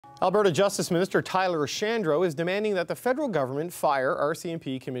Alberta Justice Minister Tyler Shandro is demanding that the federal government fire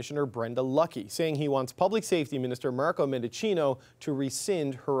RCMP Commissioner Brenda Lucki, saying he wants Public Safety Minister Marco Mendicino to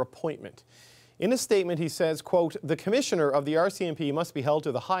rescind her appointment. In a statement, he says, quote, "The commissioner of the RCMP must be held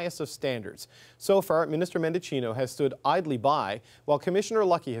to the highest of standards. So far, Minister Mendicino has stood idly by, while Commissioner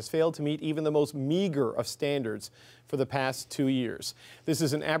Lucki has failed to meet even the most meager of standards for the past 2 years. This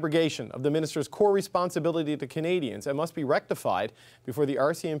is an abrogation of the minister's core responsibility to Canadians and must be rectified before the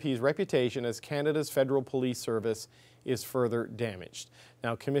RCMP's reputation as Canada's federal police service is further damaged."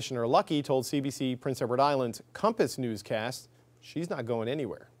 Now, Commissioner Lucki told CBC Prince Edward Island's Compass newscast she's not going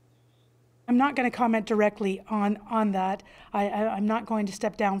anywhere. I'm not going to comment directly on that. I'm not going to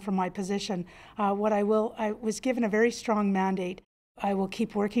step down from my position. I was given a very strong mandate. I will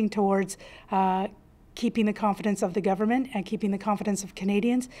keep working towards keeping the confidence of the government and keeping the confidence of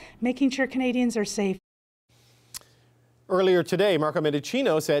Canadians, making sure Canadians are safe. Earlier today, Marco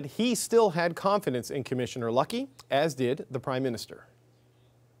Mendicino said he still had confidence in Commissioner Lucki, as did the Prime Minister.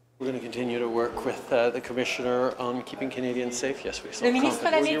 We're going to continue to work with the Commissioner on keeping Canadians safe. Yes, we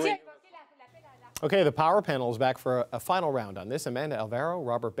still. Okay, the Power Panel is back for a final round on this. Amanda Alvaro,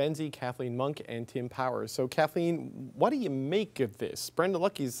 Robert Benzie, Kathleen Monk, and Tim Powers. So, Kathleen, what do you make of this? Brenda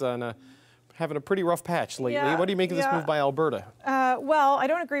Lucki's having a pretty rough patch lately. Yeah, what do you make of this move by Alberta? Well, I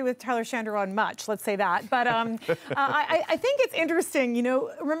don't agree with Tyler Shandro on much, let's say that. But I think it's interesting, you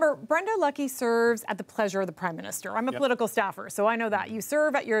know, remember, Brenda Lucki serves at the pleasure of the Prime Minister. I'm a political staffer, so I know that. You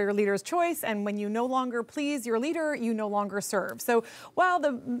serve at your leader's choice, and when you no longer please your leader, you no longer serve. So while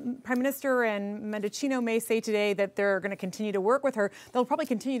the Prime Minister and Mendicino may say today that they're going to continue to work with her, they'll probably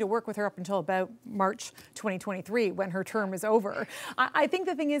continue to work with her up until about March 2023, when her term is over. I think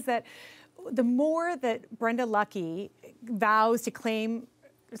the thing is that the more that Brenda Lucki vows to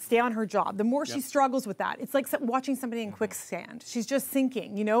stay on her job, the more she struggles with that. It's like watching somebody in quicksand. She's just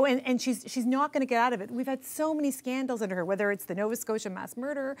sinking, you know, and she's not going to get out of it. We've had so many scandals under her, whether it's the Nova Scotia mass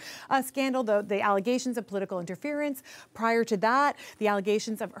murder scandal, the allegations of political interference. Prior to that, the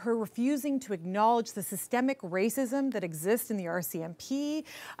allegations of her refusing to acknowledge the systemic racism that exists in the RCMP,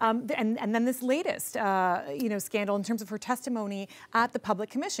 and then this latest, scandal in terms of her testimony at the Public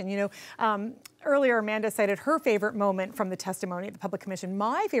Commission. You know, earlier Amanda cited her favorite moment from the testimony at the Public Commission.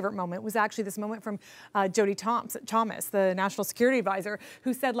 My favorite moment was actually this moment from Jody Thomas, the National Security Advisor,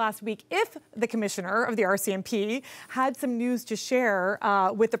 who said last week, if the Commissioner of the RCMP had some news to share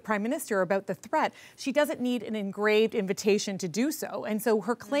with the Prime Minister about the threat, she doesn't need an engraved invitation to do so. And so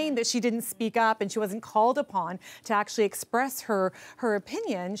her claim that she didn't speak up and she wasn't called upon to actually express her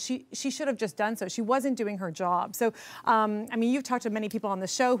opinion, she should have just done so. She wasn't doing her job. So, I mean, you've talked to many people on the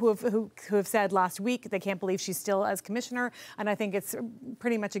show who have said last week they can't believe she's still as Commissioner, and I think it's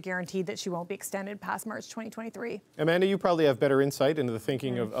pretty much a guarantee that she won't be extended past March 2023. Amanda, you probably have better insight into the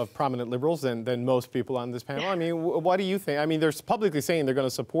thinking of prominent Liberals than most people on this panel. I mean, what do you think? I mean, they're publicly saying they're going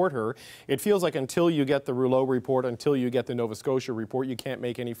to support her. It feels like until you get the Rouleau report, until you get the Nova Scotia report, you can't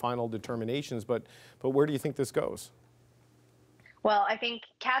make any final determinations. But where do you think this goes? Well, I think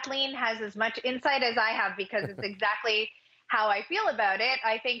Kathleen has as much insight as I have, because it's exactly how I feel about it.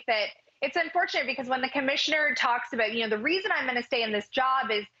 I think that it's unfortunate because when the commissioner talks about, you know, the reason I'm going to stay in this job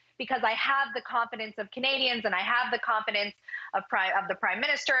is because I have the confidence of Canadians and I have the confidence of the Prime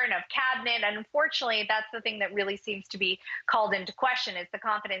Minister and of Cabinet. And unfortunately, that's the thing that really seems to be called into question, is the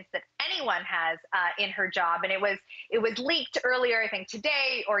confidence that anyone has in her job. And it was leaked earlier, I think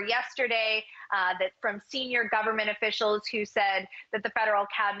today or yesterday, that from senior government officials who said that the federal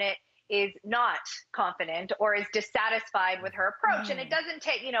Cabinet is not confident or is dissatisfied with her approach. And it doesn't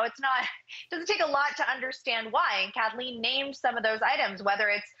take, you know, it doesn't take a lot to understand why. And Kathleen named some of those items, whether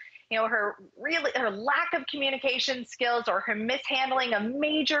it's, you know, her lack of communication skills or her mishandling of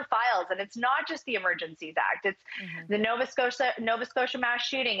major files. And it's not just the Emergencies Act. It's the Nova Scotia mass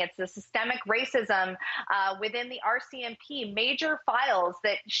shooting. It's the systemic racism within the RCMP, major files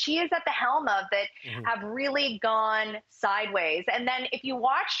that she is at the helm of that have really gone sideways. And then if you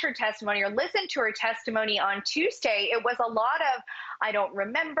watched her testimony or listened to her testimony on Tuesday, it was a lot of, I don't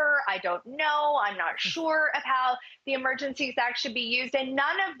remember, I don't know, I'm not sure of how the Emergencies Act should be used. And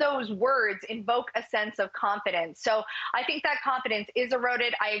none of those words invoke a sense of confidence. So I think that confidence is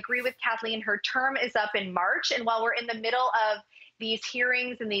eroded. I agree with Kathleen. Her term is up in March. And while we're in the middle of these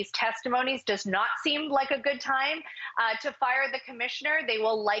hearings and these testimonies does not seem like a good time to fire the commissioner, they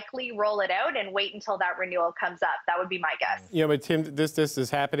will likely roll it out and wait until that renewal comes up. That would be my guess. Yeah, but Tim, this is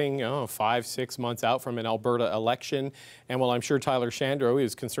happening 5-6 months out from an Alberta election. And while I'm sure Tyler Shandro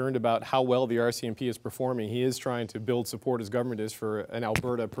is concerned about how well the RCMP is performing, he is trying to build support, as government is, for an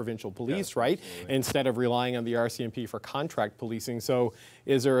Alberta provincial police, right? Absolutely. Instead of relying on the RCMP for contract policing. So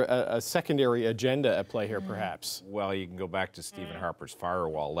is there a secondary agenda at play here, perhaps? Well, you can go back to Stephen Harper's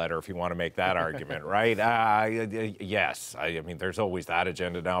firewall letter if you want to make that argument, right? Yes, I mean, there's always that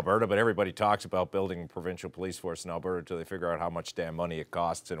agenda in Alberta, but everybody talks about building a provincial police force in Alberta until they figure out how much damn money it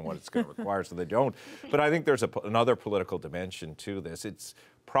costs and what it's going to require, so they don't. But I think there's another political dimension to this. It's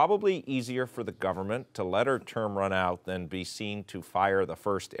probably easier for the government to let her term run out than be seen to fire the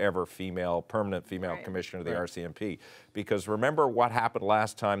first ever permanent female commissioner of the RCMP. Because remember what happened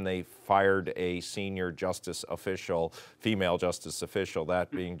last time they fired a senior justice official, female justice official,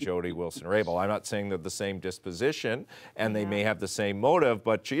 that being Jody Wilson-Raybould. I'm not saying they're the same disposition and they may have the same motive,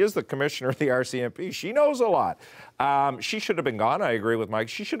 but she is the commissioner of the RCMP. She knows a lot. She should have been gone. I agree with Mike.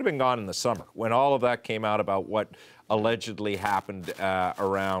 She should have been gone in the summer when all of that came out about what allegedly happened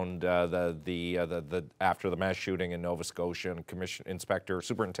around after the mass shooting in Nova Scotia and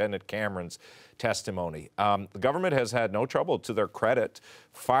Superintendent Cameron's testimony. The government has had no trouble, to their credit,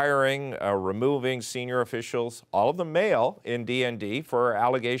 firing, removing senior officials, all of them male, in DND for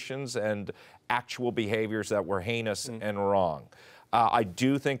allegations and actual behaviors that were heinous and wrong. I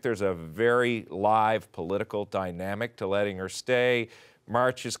do think there's a very live political dynamic to letting her stay.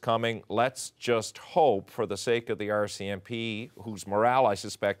 March is coming. Let's just hope, for the sake of the RCMP, whose morale, I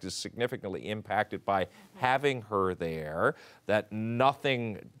suspect, is significantly impacted by having her there, that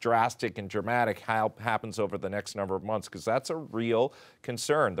nothing drastic and dramatic happens over the next number of months, because that's a real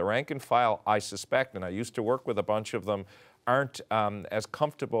concern. The rank and file, I suspect, and I used to work with a bunch of them, aren't as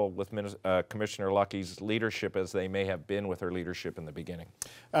comfortable with Commissioner Lucki's leadership as they may have been with her leadership in the beginning.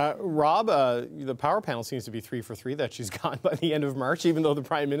 Rob, the power panel seems to be 3 for 3 that she's gone by the end of March, even though the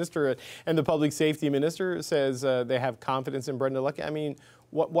Prime Minister and the Public Safety Minister says they have confidence in Brenda Lucki. I mean,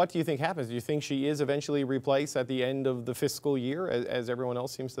 what do you think happens? Do you think she is eventually replaced at the end of the fiscal year, as everyone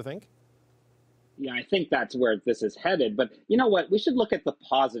else seems to think? Yeah, I think that's where this is headed. But you know what? We should look at the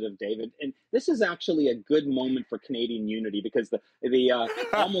positive, David. And this is actually a good moment for Canadian unity, because the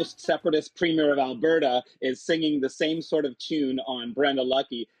almost separatist Premier of Alberta is singing the same sort of tune on Brenda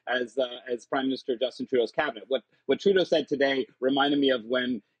Lucki as Prime Minister Justin Trudeau's cabinet. What Trudeau said today reminded me of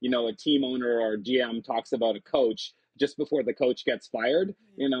when, a team owner or GM talks about a coach just before the coach gets fired.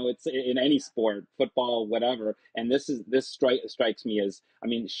 It's in any sport, football, whatever. And this strikes me as, I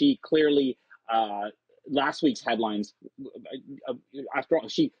mean, she clearly, last week's headlines, after all,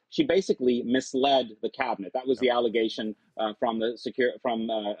 she basically misled the cabinet. That was the allegation from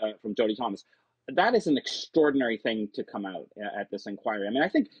Jody Thomas. That is an extraordinary thing to come out at this inquiry. I mean, I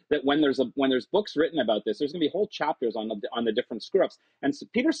think that when there's books written about this, there's going to be whole chapters on the different screw-ups. And so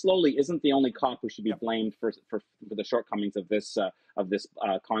Peter Slowly isn't the only cop who should be blamed for the shortcomings of this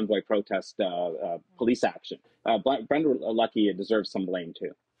convoy protest police action. Brenda Lucki deserves some blame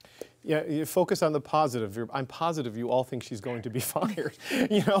too. Yeah, you focus on the positive. I'm positive you all think she's going to be fired.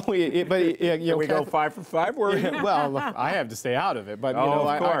 We go 5 for 5? Well, I have to stay out of it, but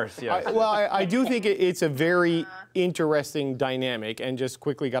of course, yes. I do think it's a very interesting dynamic. And just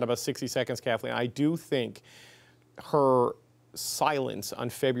quickly, got about 60 seconds, Kathleen. I do think her silence on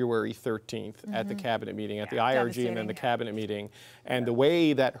February 13th at the cabinet meeting, at the IRG and then the cabinet meeting, and the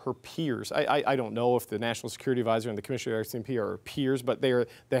way that her peers, I don't know if the National Security Advisor and the Commissioner of the RCMP are peers, but they are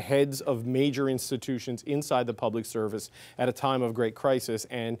the heads of major institutions inside the public service at a time of great crisis,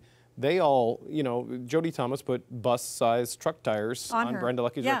 and they all, Jody Thomas put bus-sized truck tires on Brenda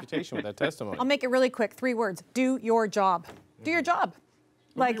Lucki's reputation with that testimony. I'll make it really quick. 3 words. Do your job. Do your job.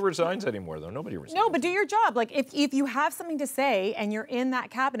 Nobody resigns anymore, though. Nobody resigns. No, but do your job. Like, if you have something to say and you're in that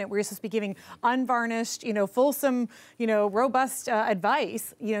cabinet where you're supposed to be giving unvarnished, fulsome, robust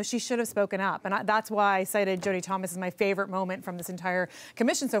advice, she should have spoken up. And that's why I cited Jody Thomas as my favorite moment from this entire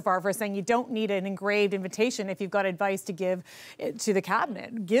commission so far, for saying you don't need an engraved invitation if you've got advice to give to the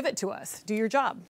cabinet. Give it to us. Do your job.